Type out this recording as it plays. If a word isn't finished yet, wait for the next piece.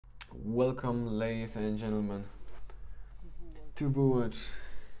Welcome, ladies and gentlemen, to Buwatch.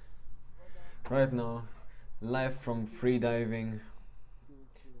 Right now, live from freediving,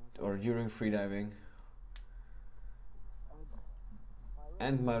 or during freediving.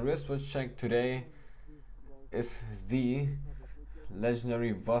 And my wristwatch check today is the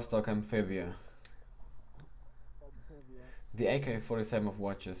legendary Vostok Amphibia, the AK-47 of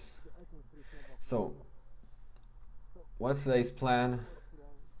watches. So, what's today's plan?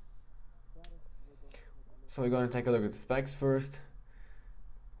 So we're going to take a look at specs first,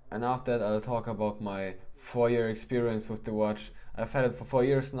 and after that I'll talk about my 4-year experience with the watch. I've had it for 4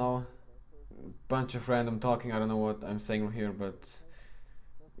 years now. Bunch of random talking, I don't know what I'm saying here, but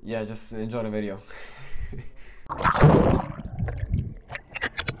yeah, just enjoy the video.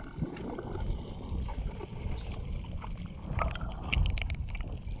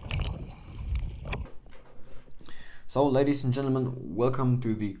 So, ladies and gentlemen, welcome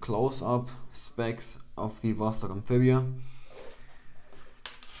to the close-up specs of the Vostok Amphibia.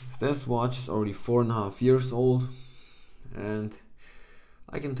 This watch is already 4.5 years old, and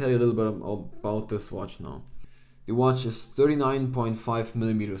I can tell you a little bit about this watch now. The watch is 39.5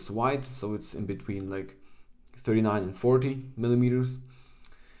 millimeters wide, so it's in between like 39 and 40 millimeters.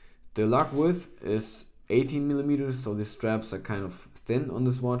 The lug width is 18 millimeters, so the straps are kind of thin on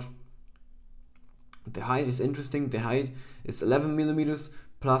this watch. The height is interesting. The height is 11 millimeters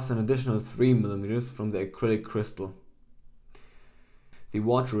plus an additional 3 millimeters from the acrylic crystal. The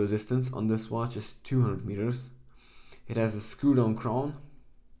water resistance on this watch is 200 meters. It has a screw down crown.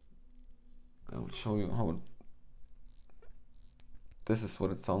 I will show you how this is what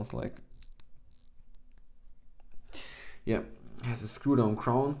it sounds like. Yeah, it has a screw down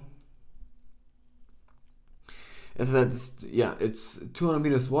crown. As I said, it's 200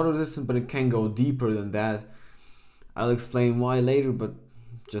 meters water resistant, but it can go deeper than that. I'll explain why later, but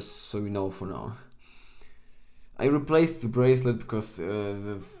just so you know for now. I replaced the bracelet because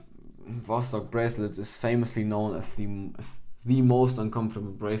the Vostok bracelet is famously known as the most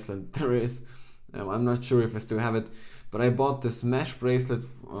uncomfortable bracelet there is. I'm not sure if I still have it, but I bought this mesh bracelet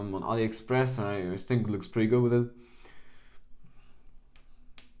on AliExpress, and I think it looks pretty good with it.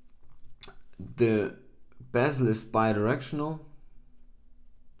 The bezel is bidirectional,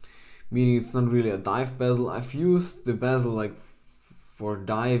 meaning it's not really a dive bezel. I've used the bezel like for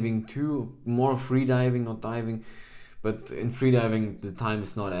diving too, more free diving, not diving, but in free diving the time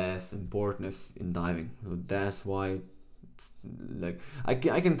is not as important as in diving, so that's why it's like I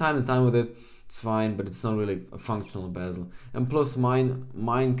can time the time with it, it's fine, but it's not really a functional bezel. And plus mine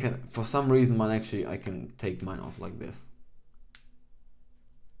can, for some reason, I can take mine off like this.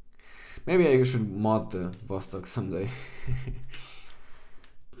 Maybe I should mod the Vostok someday.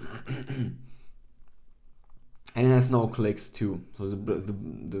 And it has no clicks too, so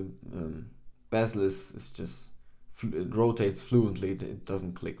the bezel is just, it rotates fluently, it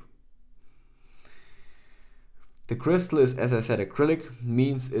doesn't click. The crystal is, as I said, acrylic,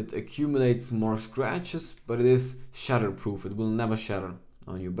 means it accumulates more scratches, but it is shatterproof. It will never shatter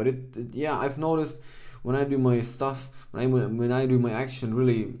on you. But yeah, I've noticed when I do my stuff, when I do my action,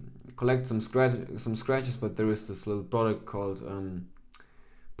 really collect some scratches. But there is this little product called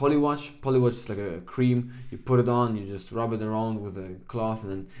Polywatch. Polywatch is like a cream. You put it on, you just rub it around with a cloth,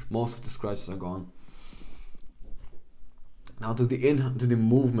 and then most of the scratches are gone. Now to the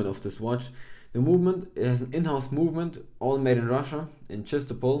movement of this watch. The movement, it has an in-house movement, all made in Russia, in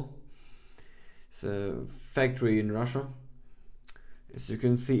Chistopol. It's a factory in Russia. As you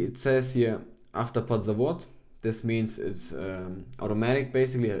can see, it says here Автоподзавод. This means it's automatic,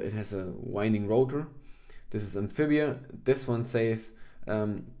 basically. It has a winding rotor. This is Amphibia. This one says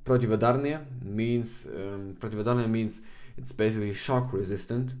Protivodarnia, means it's basically shock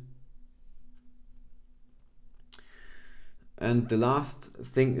resistant. And the last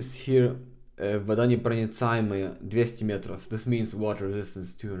thing is here водонепроницаемая 200 метров. This means water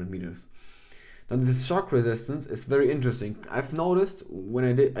resistance 200 meters. Now this shock resistance is very interesting. I've noticed when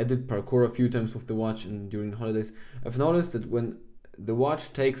I did parkour a few times with the watch and during holidays, I've noticed that when the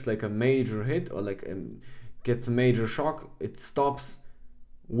watch takes like a major hit or like gets a major shock, it stops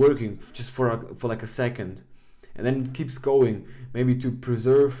working just for like a second, and then it keeps going, maybe to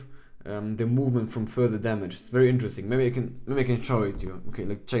preserve the movement from further damage. It's very interesting. Maybe I can show it to you. Okay,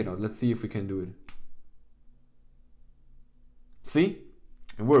 like check it out. Let's see if we can do it. See,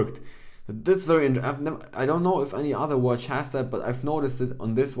 it worked. That's very interesting. I don't know if any other watch has that, but I've noticed it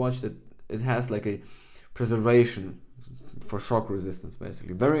on this watch that it has like a preservation for shock resistance,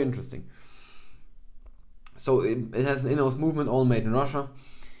 basically. Very interesting. So it has an in-house movement, all made in Russia.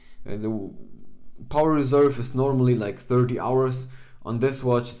 The power reserve is normally like 30 hours. On this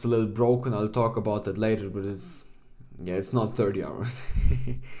watch it's a little broken, I'll talk about that later, but it's not 30 hours.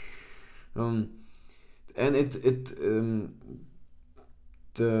 And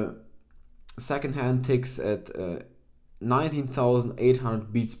the second hand ticks at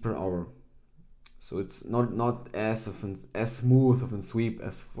 19,800 beats per hour, so it's not as smooth of a sweep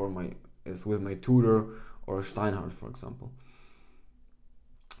as with my Tudor or Steinhardt, for example.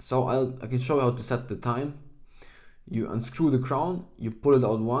 So I can show you how to set the time. You unscrew the crown, you pull it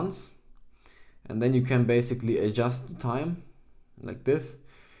out once, and then you can basically adjust the time like this.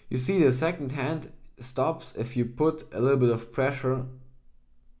 You see the second hand stops if you put a little bit of pressure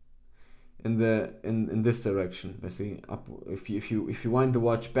in this direction. Basically, up. If you wind the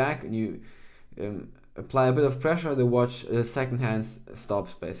watch back and you apply a bit of pressure, the second hand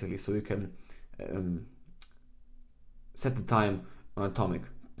stops basically. So you can set the time on atomic.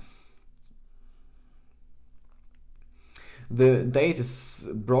 The date is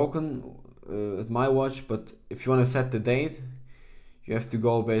broken at my watch, but if you want to set the date, you have to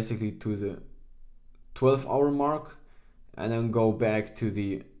go basically to the 12-hour mark and then go back to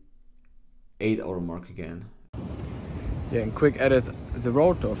the 8-hour mark again. Yeah, and quick edit, the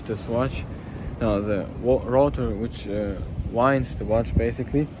rotor of this watch, now the rotor which winds the watch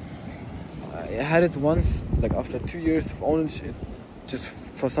basically, I had it once, like after 2 years of ownership, it just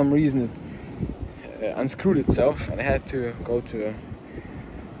for some reason it unscrewed itself, and I had to go to a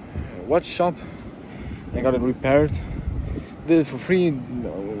watch shop and I got it repaired. Did it for free,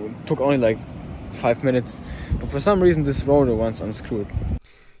 took only like 5 minutes, but for some reason this rotor once unscrewed.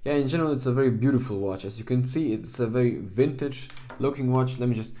 Yeah, in general it's a very beautiful watch. As you can see, it's a very vintage looking watch. Let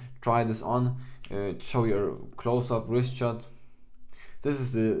me just try this on to show you a close-up wrist shot. This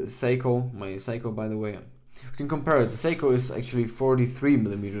is the Seiko, my Seiko by the way. You can compare it. The Seiko is actually 43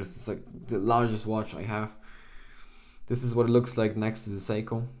 millimeters. It's like the largest watch I have. This is what it looks like next to the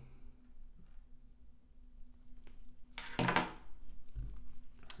Seiko.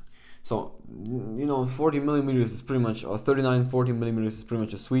 So, you know, 40 millimeters is pretty much, or 39, 40 millimeters is pretty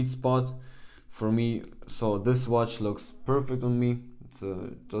much a sweet spot for me. So this watch looks perfect on me.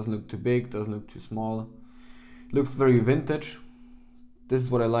 It doesn't look too big, doesn't look too small. It looks very vintage. This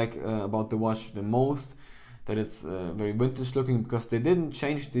is what I like about the watch the most, that it's very vintage looking, because they didn't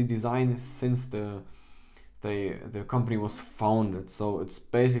change the design since the company was founded. So it's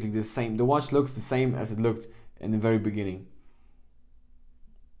basically the same. The watch looks the same as it looked in the very beginning.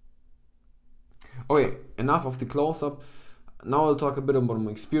 Okay, enough of the close-up. Now I'll talk a bit about my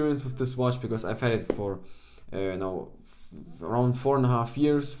experience with this watch, because I've had it for now around 4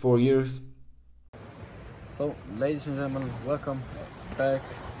 years. So, ladies and gentlemen, welcome back.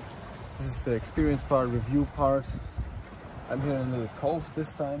 This is the experience part, review part. I'm here in a little cove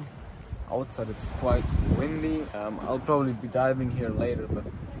this time. Outside it's quite windy. I'll probably be diving here later, but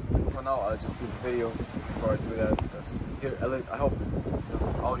for now I'll just do the video before I do that, because here I hope the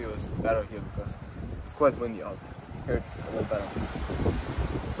audio is better here, because it's quite windy out. Here it's a little better.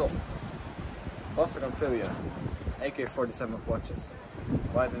 So, Vostok Amphibia, AK-47 of watches.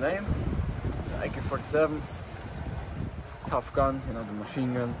 Why the name? The AK-47's tough gun, you know, the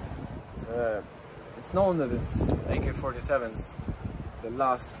machine gun. It's known that it's AK-47s that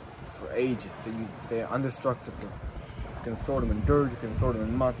last for ages. They're indestructible. You can throw them in dirt, you can throw them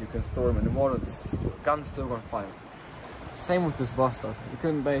in mud, you can throw them in the water, the gun's still gonna fire. Same with this Vostok. You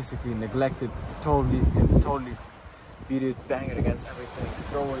can basically neglect it totally, you can totally beat it, bang it against everything,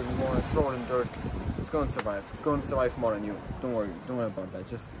 throw it in the water, throw it in dirt. It's going to survive. It's going to survive more than you. Don't worry about that.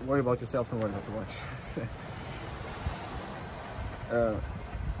 Just worry about yourself, don't worry about the watch.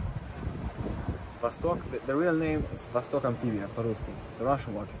 Vostok, the real name is Vostok Amphibia, по-русски. It's a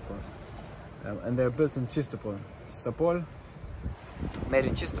Russian watch, of course. And they're built in Chistopol. Made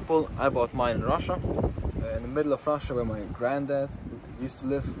in Chistopol. I bought mine in Russia, in the middle of Russia, where my granddad used to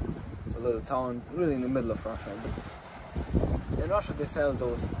live. It's a little town, really in the middle of Russia. In Russia, they sell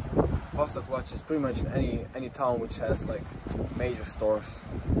those Vostok watches pretty much in any town which has like major stores.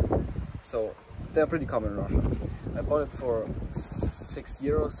 So they're pretty common in Russia. I bought it for 60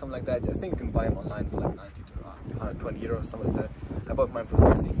 euros, something like that. I think you can buy them online for like 90 to 120 euros, something like that. I bought mine for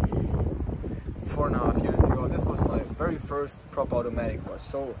 60. 4.5 years ago. This was my very first proper automatic watch,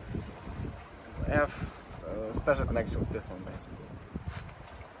 so I have a special connection with this one basically.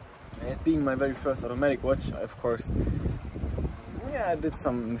 And it being my very first automatic watch, I, of course, I did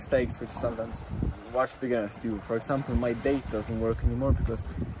some mistakes which sometimes watch beginners do. For example, my date doesn't work anymore because,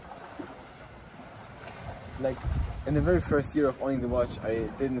 like, in the very first year of owning the watch, I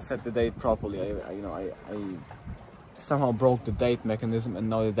didn't set the date properly. I somehow broke the date mechanism, and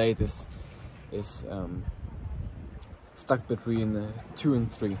now the date is stuck between 2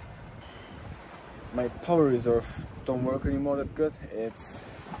 and 3. My power reserve don't work anymore that good.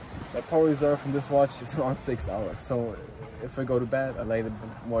 My power reserve in this watch is around 6 hours. So if I go to bed, I lay the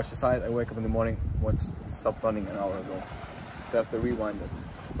watch aside, I wake up in the morning, watch stopped running an hour ago. So I have to rewind it.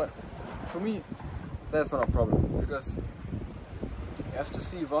 But for me, that's not a problem, because you have to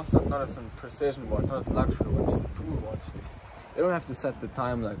see Vostok not as a precision watch, not as a luxury watch, it's a tool watch. You don't have to set the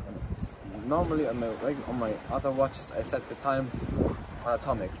time like normally on my other watches. I set the time on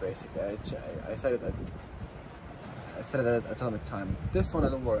atomic, basically. I set it at atomic time. This one I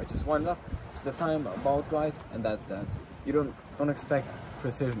don't worry. I just wind it up, set the time about right, and that's that. You don't expect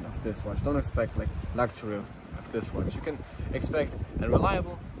precision of this watch. Don't expect like luxury of this watch. You can expect a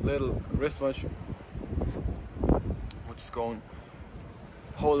reliable little wristwatch which is going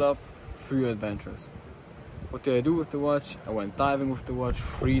hold up through your adventures. What did I do with the watch? I went diving with the watch,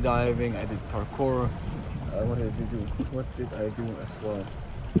 free diving, I did parkour. What did I do? What did I do as well?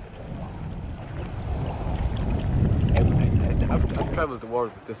 I've traveled the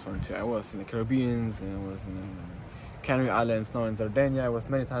world with this one too. I was in the Caribbean, and I was in the Canary Islands, now in Sardinia. I was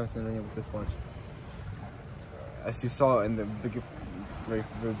many times in Sardinia with this watch. As you saw in the very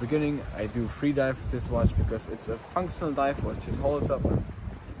beginning, I do free dive with this watch because it's a functional dive watch. It holds up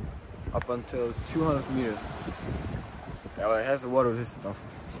until 200 meters. Well, it has a water resistance of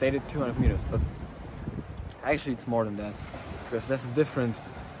stated 200 meters, but actually it's more than that, because that's a different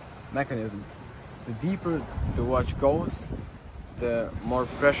mechanism. The deeper the watch goes, the more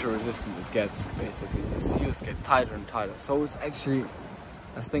pressure resistant it gets, basically. The seals get tighter and tighter. So it's actually,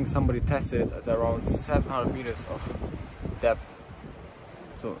 I think somebody tested it at around 700 meters of depth.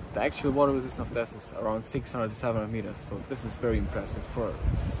 So the actual water resistance of this is around 600 to 700 meters. So this is very impressive for a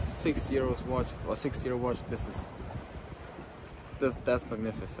 6-year watch or 6-year watch. That's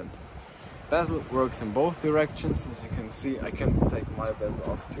magnificent. Bezel works in both directions. As you can see, I can take my bezel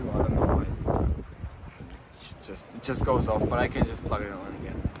off too. I don't know why. It just goes off, but I can just plug it on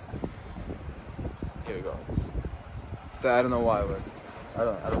again. Here we go. I don't know why, but I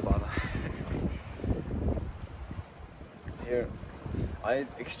don't bother. Here, I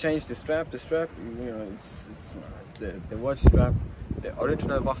exchanged the strap. The strap, you know, it's the watch strap. The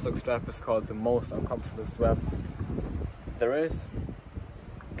original Vostok strap is called the most uncomfortable strap there is.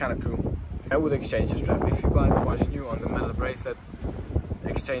 Kind of true. I would exchange the strap. If you buy the watch new on the metal bracelet,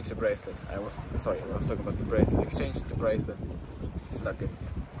 exchange the bracelet. I was talking about the bracelet. Exchange the bracelet. Stuck it.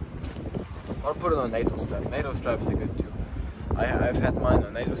 Or put it on NATO strap. NATO straps are good too. I've had mine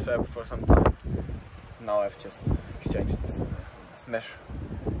on NATO strap for some time. Now I've just exchanged this mesh.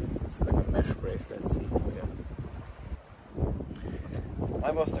 It's like a mesh bracelet. See, yeah.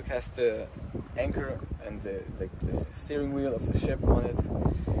 My Vostok has the anchor and the steering wheel of the ship on it.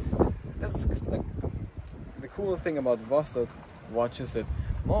 That's like the cool thing about Vostok watches, that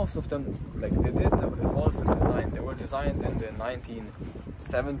most of them, like, they did evolve in design. They were designed in the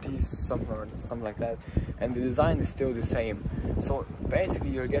 1970s, something like that, and the design is still the same. So basically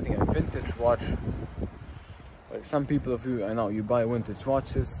you're getting a vintage watch. Like some people of you, I know, you buy vintage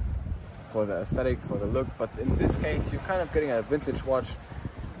watches for the aesthetic, for the look, but in this case you're kind of getting a vintage watch,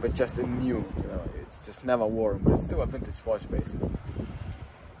 but just a new, you know, it's just never worn, but it's still a vintage watch basically.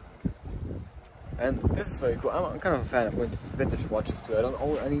 And this is very cool. I'm kind of a fan of vintage watches too. I don't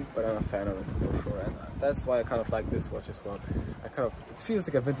own any, but I'm a fan of it for sure. And that's why I kind of like this watch as well. It feels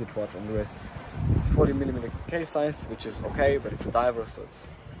like a vintage watch on the wrist. It's 40mm case size, which is okay, but it's a diver, so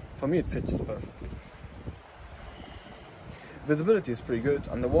for me it fits just perfectly. Visibility is pretty good.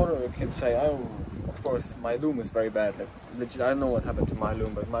 Underwater you can say, oh, of course, my loom is very bad. Like, legit, I don't know what happened to my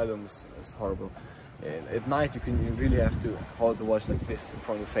loom, but my loom is horrible. At night you really have to hold the watch like this in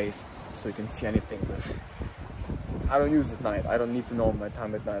front of your face, so you can see anything. But I don't use it at night. I don't need to know my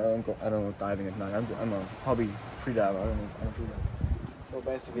time at night. I don't go diving at night. I'm a hobby free diver. I don't do that. So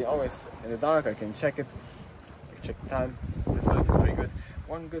basically, always in the dark I can check it. I check the time. Visibility is pretty good.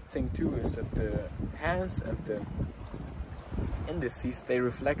 One good thing too is that the hands and the indices, they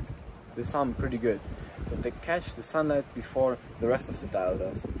reflect the sun pretty good. So they catch the sunlight before the rest of the dial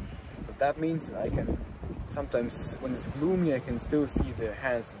does. But that means I can sometimes, when it's gloomy, I can still see the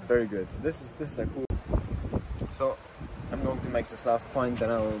hands very good. So this is a cool. So I'm going to make this last point, then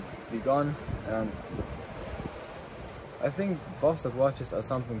I will be gone. I think Vostok watches are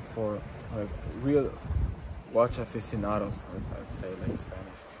something for like real watch aficionados, I'd say, like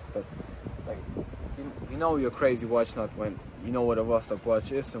Spanish. But like, you know you're crazy watch nut when you know what a Vostok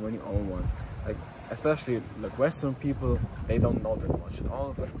watch is and when you own one. Like, especially like Western people, they don't know that watch at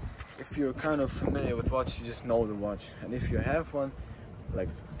all, but if you're kind of familiar with watch, you just know the watch. And if you have one, like,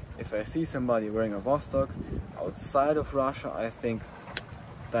 if I see somebody wearing a Vostok outside of Russia, I think,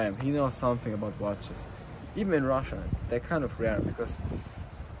 damn, he knows something about watches. Even in Russia, they're kind of rare, because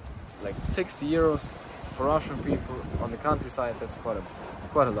like 60 euros for Russian people on the countryside, that's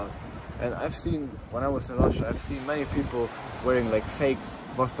quite a lot. And I've seen, when I was in Russia, I've seen many people wearing like fake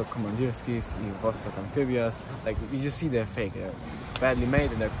Vostok Commanderskis, Vostok Amphibias. Like, you just see they're fake, they're badly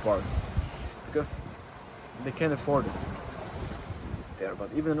made and they're parts, because they can't afford it there. But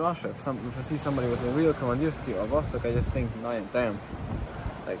even in Russia, if I see somebody with a real Commanderski or Vostok, I just think, damn,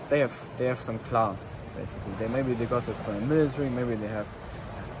 like they have some class, basically. Maybe they got it from the military, maybe they have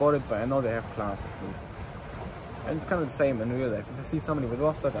bought it, but I know they have class at least. And it's kind of the same in real life. If I see somebody with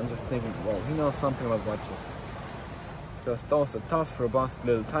Vostok, I'm just thinking, whoa, he knows something about watches. Because those are tough, robust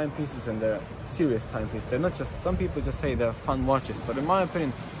little timepieces, and they're serious timepieces. They're not just, some people just say they're fun watches, but in my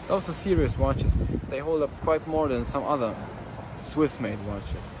opinion, those are serious watches. They hold up quite more than some other Swiss-made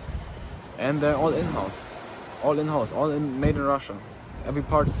watches. And they're all in-house. All made in Russia. Every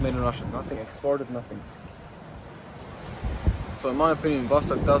part is made in Russia. Nothing exported, nothing. So in my opinion,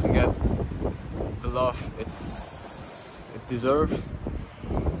 Vostok doesn't get the love it deserves.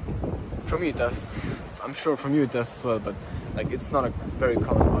 From me it does. I'm sure from you it does as well, but like, it's not a very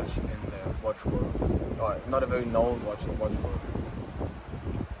common watch in the watch world. Or not a very known watch in the watch world.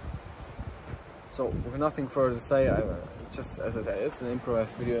 So with nothing further to say, it's just, as I said, it's an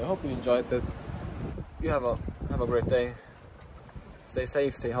improvised video. I hope you enjoyed it. You have a great day. Stay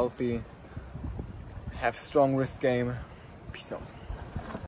safe, stay healthy. Have strong wrist game. Peace out.